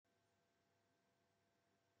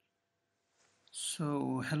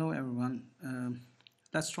So, hello everyone.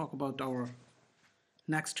 Let's talk about our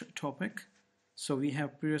next topic. So, we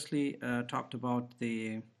have previously talked about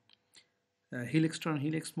the helix turn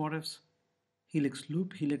helix motifs, helix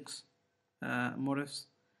loop helix motifs,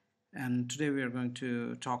 and today we are going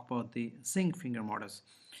to talk about the zinc finger motifs.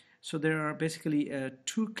 So, there are basically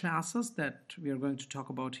two classes that we are going to talk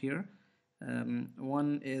about here.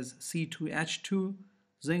 One is C2H2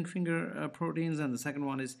 zinc finger proteins, and the second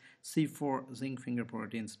one is C4 zinc finger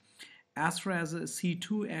proteins. As far as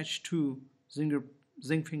C2H2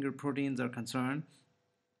 zinc finger proteins are concerned,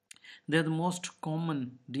 they're the most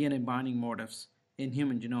common DNA binding motifs in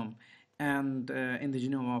human genome and in the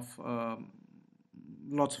genome of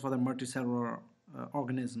lots of other multicellular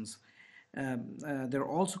organisms. They're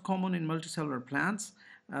also common in multicellular plants,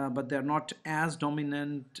 but they're not as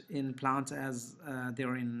dominant in plants as they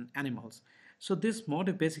are in animals. So this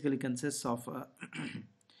motif basically consists of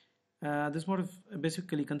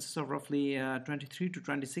roughly 23 to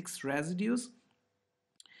 26 residues,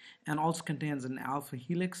 and also contains an alpha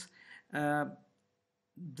helix. Uh,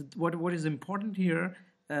 what is important here,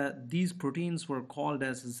 these proteins were called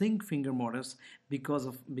as zinc finger motifs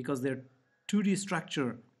because their 2D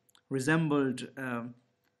structure resembled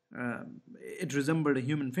it resembled a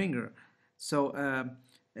human finger. So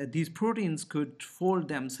these proteins could fold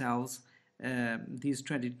themselves. These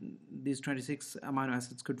 26 amino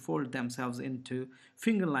acids could fold themselves into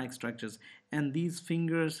finger-like structures, and these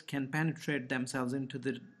fingers can penetrate themselves into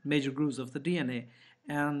the major grooves of the DNA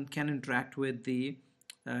and can interact with the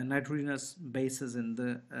nitrogenous bases in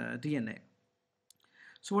the DNA.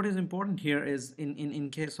 So what is important here is in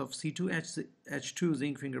case of C2H2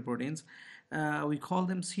 zinc finger proteins, we call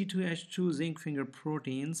them C2H2 zinc finger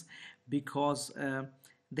proteins because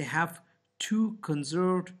they have two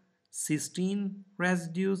conserved cysteine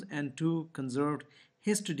residues and two conserved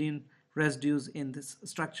histidine residues in this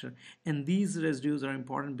structure. And these residues are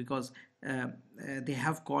important because they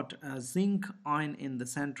have got a zinc ion in the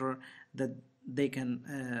center that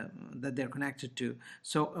they're connected to.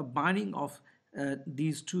 So a binding of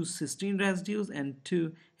these two cysteine residues and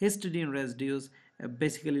two histidine residues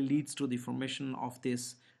basically leads to the formation of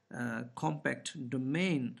this compact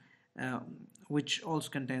domain, which also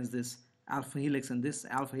contains this alpha helix, and this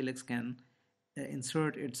alpha helix can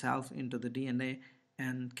insert itself into the DNA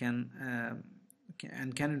and can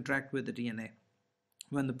interact with the DNA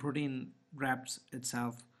when the protein wraps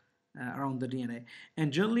itself around the DNA.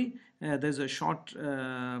 And generally, there's a short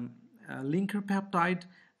linker peptide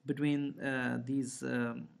between these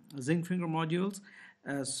zinc finger modules.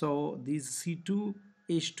 So these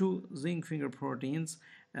C2H2 zinc finger proteins,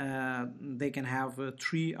 they can have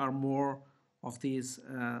three or more of these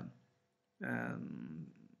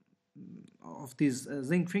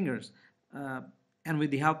zinc fingers, and with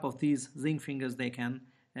the help of these zinc fingers they can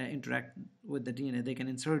interact with the DNA. They can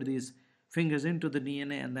insert these fingers into the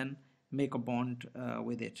DNA and then make a bond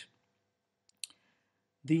with it.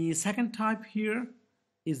 The second type here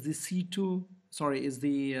is the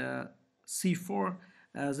C4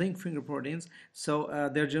 zinc finger proteins. So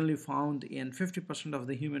they're generally found in 50% of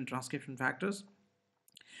the human transcription factors.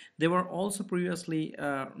 They were also previously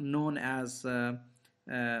known as the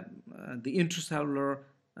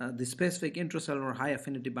specific intracellular high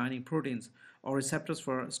affinity binding proteins or receptors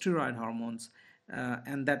for steroid hormones,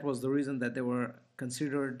 and that was the reason that they were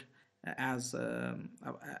considered as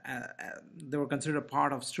they were considered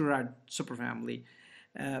part of steroid superfamily.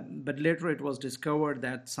 But later it was discovered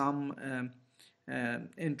that some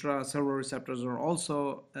intracellular receptors are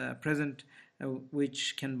also present,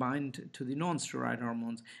 which can bind to the non-steroid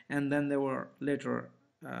hormones, and then they were later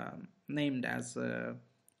named as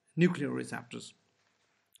nuclear receptors.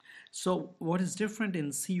 So what is different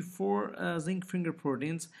in C4 zinc finger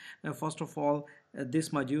proteins? First of all, this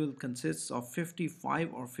module consists of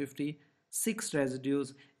 55 or 56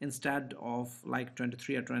 residues instead of like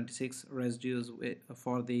 23 or 26 residues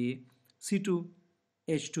for the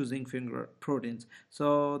C2H2 zinc finger proteins.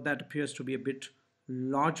 So that appears to be a bit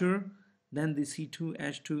larger than the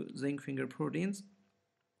C2H2 zinc finger proteins.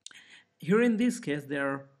 Here in this case, there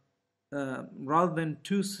are rather than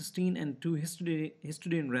two cysteine and two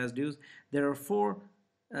histidine residues, there are four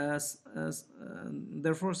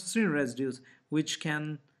cysteine residues which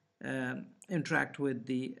can interact with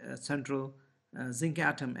the central zinc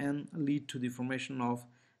atom and lead to the formation of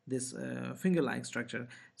this finger-like structure.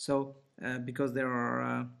 So because there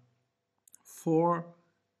are four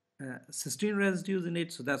cysteine residues in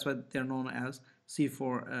it, so that's why they're known as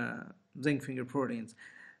C4 zinc finger proteins.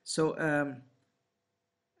 So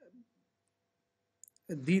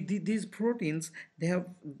these proteins, they have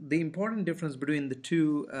the important difference between the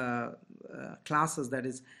two classes, that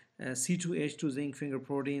is C2H2 zinc finger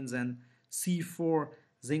proteins and C4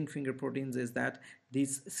 zinc finger proteins, is that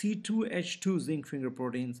these C2H2 zinc finger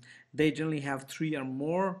proteins, they generally have 3 or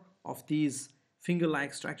more of these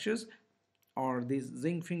finger-like structures or these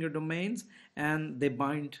zinc finger domains, and they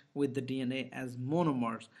bind with the DNA as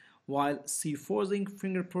monomers, while C4 zinc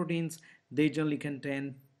finger proteins, they generally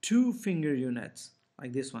contain 2 finger units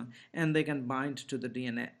like this one, and they can bind to the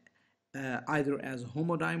DNA either as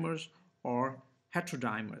homodimers or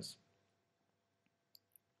heterodimers.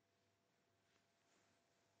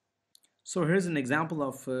 So here's an example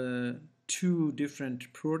of 2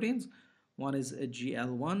 different proteins. One is a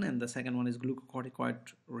GL1 and the second one is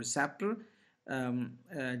glucocorticoid receptor.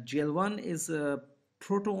 GL1 is a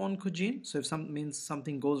proto-oncogene, so if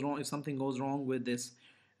something goes wrong with this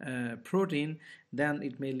protein, then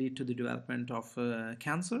it may lead to the development of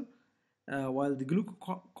cancer. While the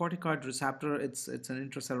glucocorticoid receptor, it's an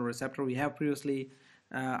intracellular receptor. We have previously,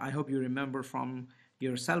 I hope you remember from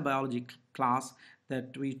your cell biology class,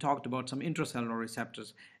 that we talked about some intracellular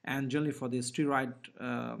receptors, and generally for the steroid,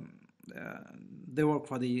 they work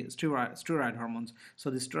for the steroid hormones. So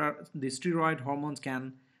the steroid hormones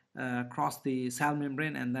can cross the cell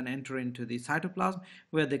membrane and then enter into the cytoplasm,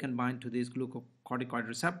 where they can bind to these glucocorticoid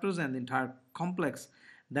receptors, and the entire complex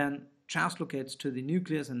then translocates to the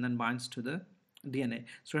nucleus and then binds to the DNA.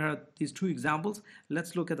 So here are these 2 examples.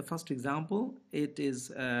 Let's look at the first example. It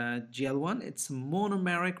is GL1. It's a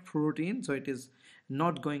monomeric protein, so it is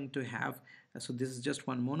not going to have, so this is just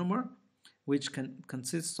one monomer, which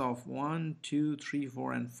consists of 1, 2, 3,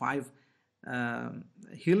 4, and 5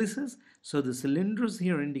 helices. So the cylinders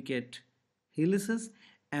here indicate helices,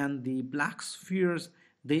 and the black spheres,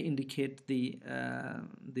 they indicate the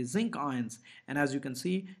zinc ions. And as you can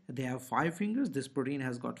see, they have 5 fingers. This protein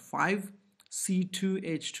has got 5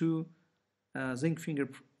 C2H2 zinc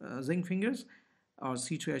fingers, or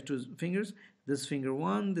C2H2 fingers. This finger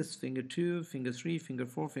 1, this finger 2, finger 3, finger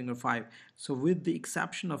 4, finger 5. So with the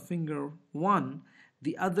exception of finger 1,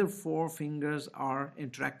 the other 4 fingers are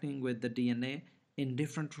interacting with the DNA in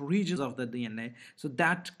different regions of the DNA. So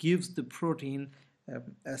that gives the protein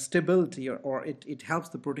a stability, or it helps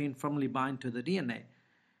the protein firmly bind to the DNA.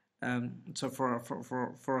 So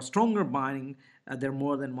for a stronger binding, there are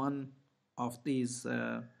more than one of these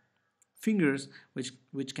fingers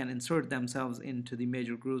which can insert themselves into the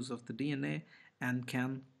major grooves of the DNA and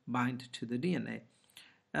can bind to the DNA.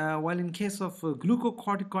 While in case of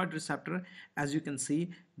glucocorticoid receptor, as you can see,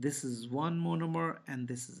 this is one monomer and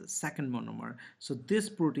this is a second monomer. So this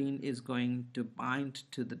protein is going to bind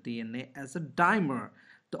to the DNA as a dimer.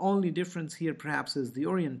 The only difference here perhaps is the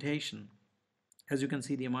orientation. As you can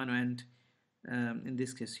see, the amino end in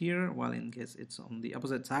this case here, while in case it's on the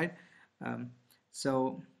opposite side.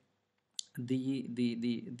 So these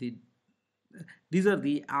are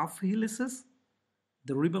the alpha helices,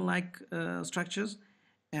 the ribbon-like structures,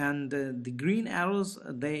 and the green arrows,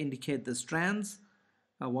 they indicate the strands,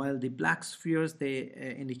 while the black spheres, they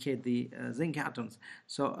indicate the zinc atoms.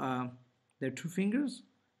 So there are 2 fingers,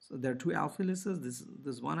 so there are 2 alpha helices. This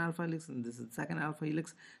is one alpha helix and this is the second alpha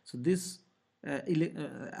helix. So this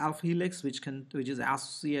alpha helix, which is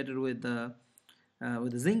associated with the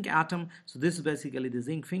zinc atom, so this is basically the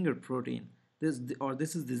zinc finger protein. This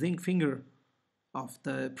is the zinc finger of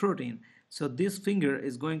the protein. So this finger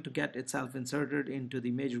is going to get itself inserted into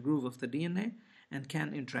the major groove of the DNA and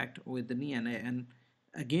can interact with the DNA. And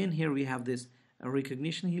again, here we have this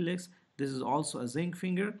recognition helix. This is also a zinc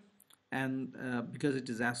finger, and because it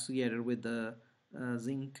is associated with the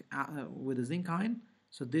zinc ion,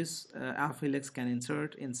 so this alpha helix can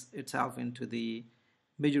insert itself into the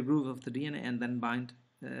major groove of the DNA and then bind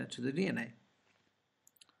to the DNA.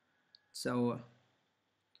 So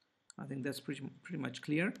I think that's pretty much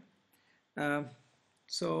clear.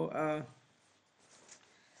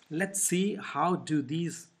 Let's see how do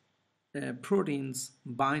these proteins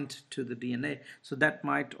bind to the DNA. So that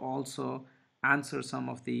might also answer some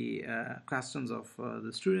of the questions of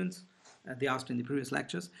the students they asked in the previous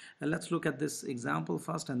lectures. Let's look at this example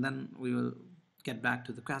first, and then we will get back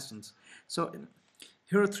to the questions. So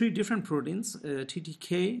here are 3 different proteins.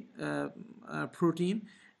 Ttk protein.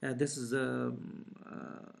 This is a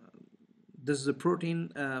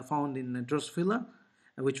protein found in Drosophila,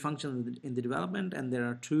 which functions in the development, and there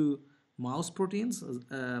are 2 mouse proteins.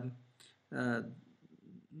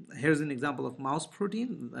 Here's an example of mouse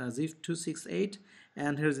protein, ZIF268,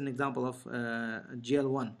 and here's an example of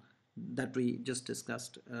GL1 that we just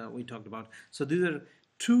discussed, we talked about. So these are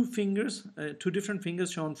 2 fingers, 2 different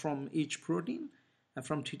fingers shown from each protein,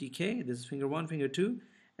 from Ttk. This is finger 1, finger 2,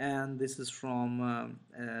 and this is from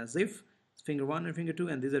ZIF. finger 1 and finger 2,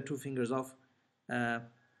 and these are two fingers of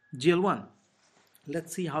GL1.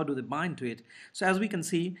 Let's see how do they bind to it. So as we can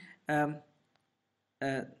see, the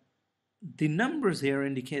numbers here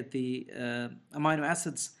indicate the amino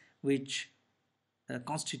acids which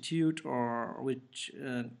constitute or which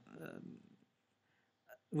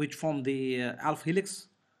form the alpha helix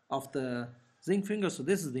of the zinc finger. So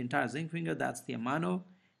this is the entire zinc finger, that's the amino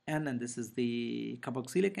N, and this is the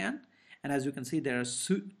carboxylic N. And as you can see, there are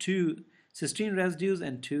two cysteine residues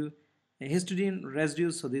and two histidine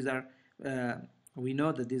residues. So these are, we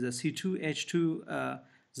know that these are C2H2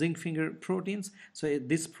 zinc finger proteins. So if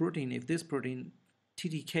this protein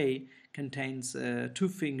Ttk contains two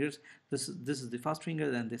fingers, this is the first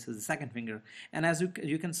finger and this is the second finger. And as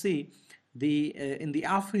you can see, the in the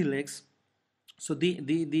alpha helix, so the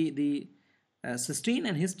cysteine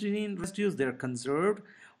and histidine residues, they're conserved,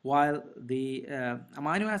 while the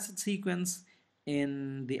amino acid sequence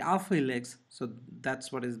in the alpha helix, so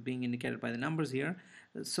that's what is being indicated by the numbers here.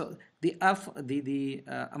 So the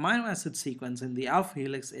amino acid sequence in the alpha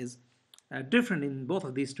helix is different in both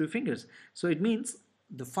of these two fingers. So it means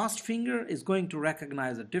the first finger is going to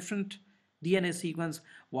recognize a different DNA sequence,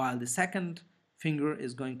 while the second finger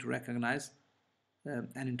is going to recognize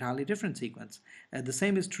an entirely different sequence. The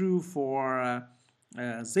same is true for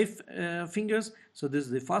Zinc fingers. So this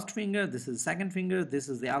is the first finger, this is the second finger, this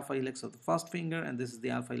is the alpha helix of the first finger, and this is the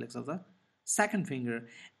alpha helix of the second finger.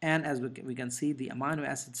 And as we can see, the amino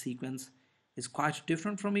acid sequence is quite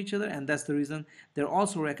different from each other, and that's the reason they're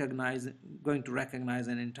also going to recognize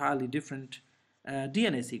an entirely different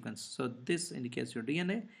DNA sequence. So this indicates your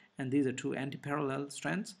DNA, and these are two anti-parallel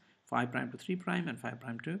strands, 5' to 3' and 5'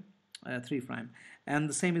 to 3'. And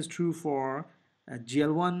the same is true for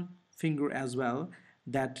GL1 finger as well,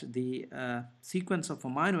 that the sequence of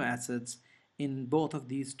amino acids in both of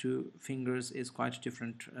these two fingers is quite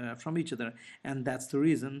different from each other, and that's the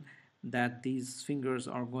reason that these fingers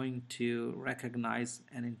are going to recognize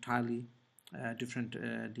an entirely different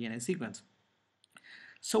DNA sequence.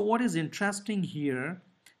 So what is interesting here,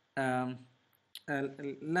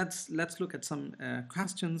 let's look at some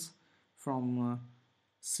questions from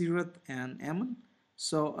Sirat and Aman.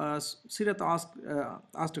 So Sirat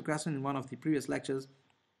asked a question in one of the previous lectures.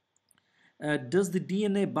 Does the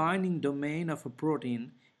DNA binding domain of a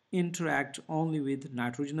protein interact only with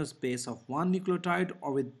nitrogenous base of one nucleotide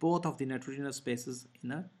or with both of the nitrogenous bases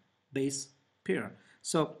in a base pair?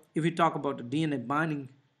 So if we talk about the DNA binding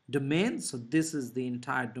domain, so this is the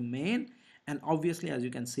entire domain, and obviously, as you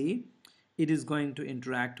can see, it is going to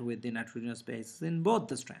interact with the nitrogenous bases in both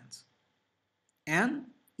the strands. And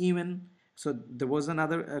even, so there was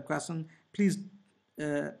another question, please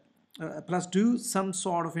plus do some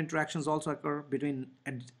sort of interactions also occur between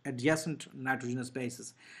adjacent nitrogenous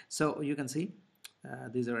bases. So you can see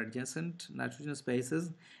these are adjacent nitrogenous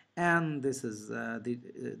bases, and this is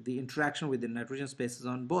the interaction with the nitrogenous bases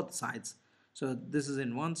on both sides. So this is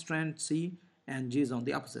in one strand C, and G is on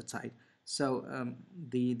the opposite side. So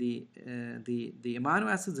the amino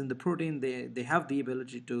acids in the protein, they have the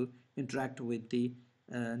ability to interact with the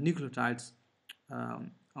nucleotides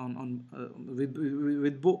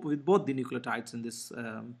with both the nucleotides in this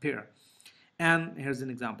pair. And here's an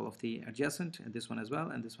example of the adjacent, and this one as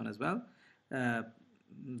well, and this one as well.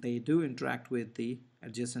 They do interact with the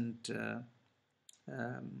adjacent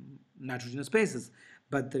nitrogenous bases,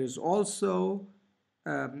 but there is also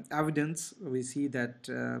evidence. We see that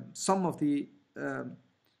some of the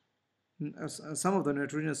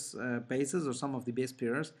nitrogenous bases or some of the base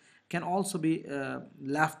pairs can also be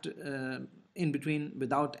left in between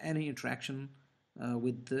without any interaction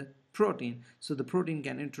with the protein. So the protein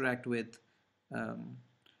can interact with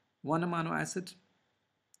one amino acid.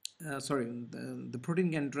 The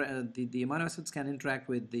protein can the amino acids can interact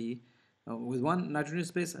with one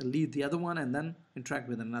nitrogenous base, leave the other one, and then interact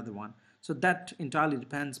with another one. So that entirely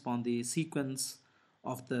depends upon the sequence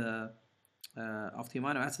of the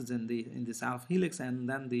amino acids in this alpha helix, and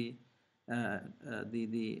then the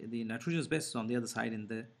nitrogenous bases on the other side in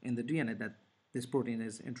the DNA that this protein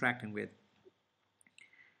is interacting with.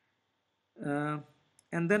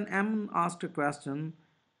 And then M asked a question.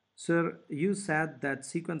 Sir, you said that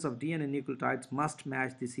sequence of DNA nucleotides must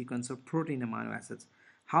match the sequence of protein amino acids.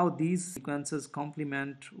 How these sequences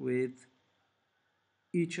complement with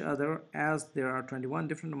each other, as there are 21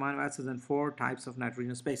 different amino acids and 4 types of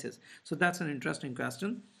nitrogenous bases? So that's an interesting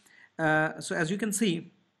question. So as you can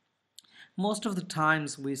see, most of the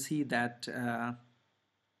times we see that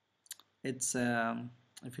it's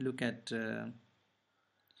if you look at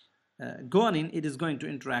guanine, it is going to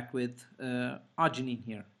interact with arginine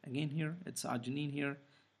here. Again here, it's arginine here.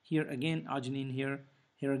 Here again, arginine here.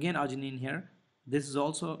 Here again arginine here. This is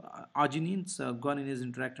also arginine, so guanine is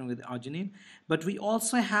interacting with arginine. But we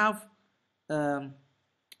also have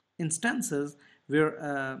instances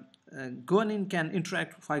where guanine can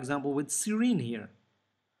interact, for example, with serine here.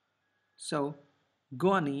 So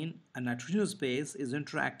guanine, a nitrogenous base, is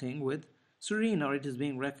interacting with serine, or it is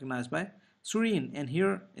being recognized by serine, and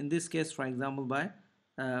here in this case, for example, by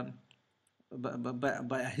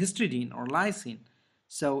histidine or lysine.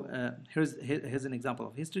 So here's an example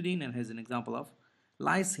of histidine, and here's an example of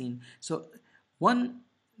lysine. So one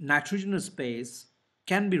nitrogenous base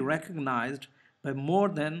can be recognized by more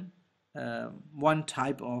than one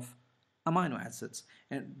type of amino acids,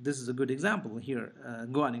 and this is a good example here.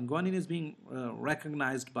 Guanine. Guanine is being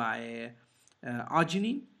recognized by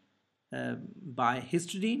arginine, by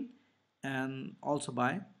histidine, and also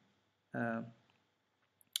by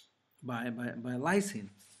lysine.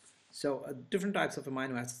 So different types of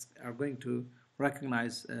amino acids are going to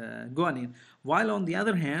recognize guanine. While on the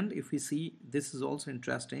other hand, if we see, this is also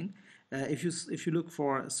interesting. If you look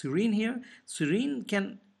for serine here,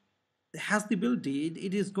 serine has the ability,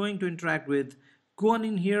 it is going to interact with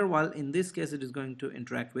guanine here, while in this case it is going to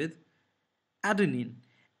interact with adenine.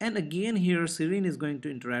 And again here serine is going to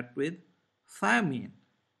interact with thymine.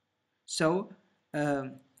 So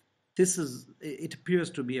it appears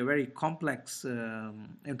to be a very complex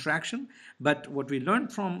interaction, but what we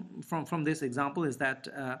learned from this example is that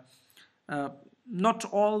not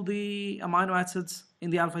all the amino acids in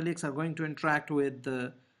the alpha helix are going to interact with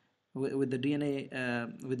the DNA,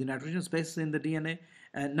 with the nitrogenous bases in the DNA.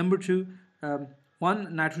 Number two,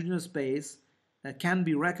 one nitrogenous base can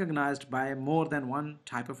be recognized by more than one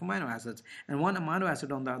type of amino acids, and one amino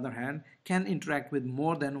acid on the other hand can interact with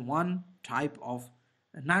more than one type of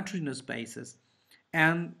nitrogenous bases,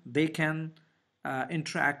 and they can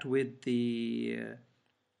interact with these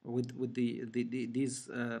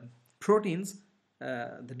proteins,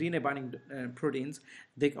 the DNA binding proteins,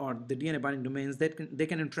 or the DNA binding domains. They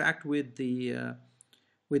can interact with the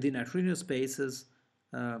nitrogenous bases,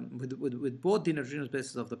 with both the nitrogenous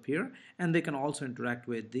bases of the pair, and they can also interact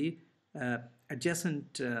with the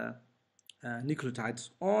adjacent nucleotides,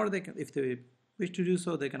 or they can, if they wish to do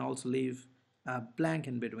so, they can also leave a blank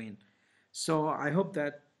in between. So I hope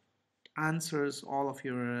that answers all of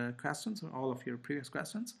your questions, or all of your previous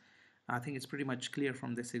questions. I think it's pretty much clear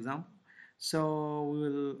from this example. So we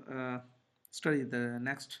will study the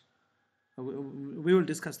next, we will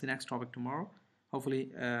discuss the next topic tomorrow.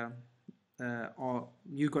 Hopefully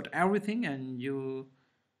you got everything, and you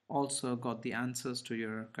also got the answers to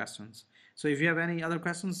your questions. So if you have any other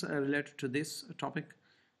questions related to this topic,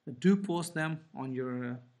 do post them on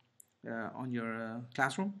your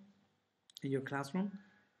classroom, in your classroom,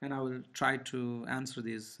 and I will try to answer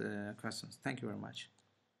these questions. Thank you very much.